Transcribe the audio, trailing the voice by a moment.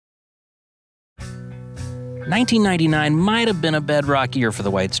1999 might have been a bedrock year for the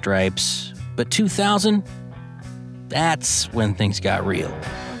White Stripes, but 2000, that's when things got real.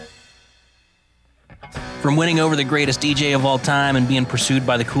 From winning over the greatest DJ of all time and being pursued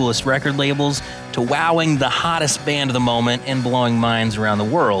by the coolest record labels, to wowing the hottest band of the moment and blowing minds around the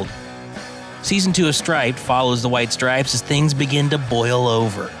world, Season 2 of Striped follows the White Stripes as things begin to boil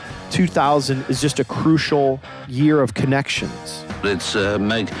over. 2000 is just a crucial year of connections. It's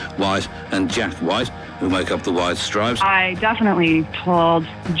Meg White and Jack White who make up the White Stripes. I definitely told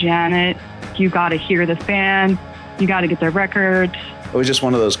Janet, you got to hear this band, you got to get their records. It was just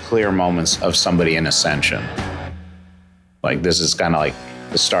one of those clear moments of somebody in ascension. Like, this is kind of like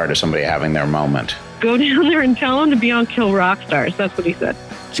the start of somebody having their moment. Go down there and tell them to be on Kill Rock Stars. That's what he said.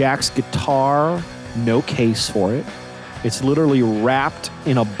 Jack's guitar, no case for it. It's literally wrapped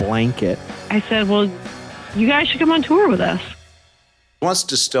in a blanket. I said, well, you guys should come on tour with us. Once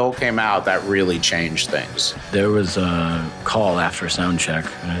Distill came out, that really changed things. There was a call after a sound check.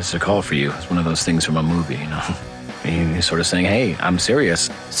 It's a call for you. It's one of those things from a movie, you know. He's sort of saying, hey, I'm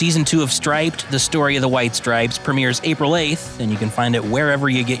serious. Season 2 of Striped, The Story of the White Stripes, premieres April 8th, and you can find it wherever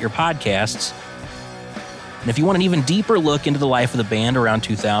you get your podcasts. And if you want an even deeper look into the life of the band around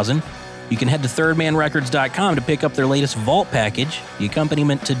 2000, you can head to thirdmanrecords.com to pick up their latest Vault package, the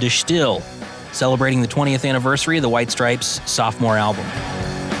accompaniment to Distill, celebrating the 20th anniversary of the White Stripes' sophomore album.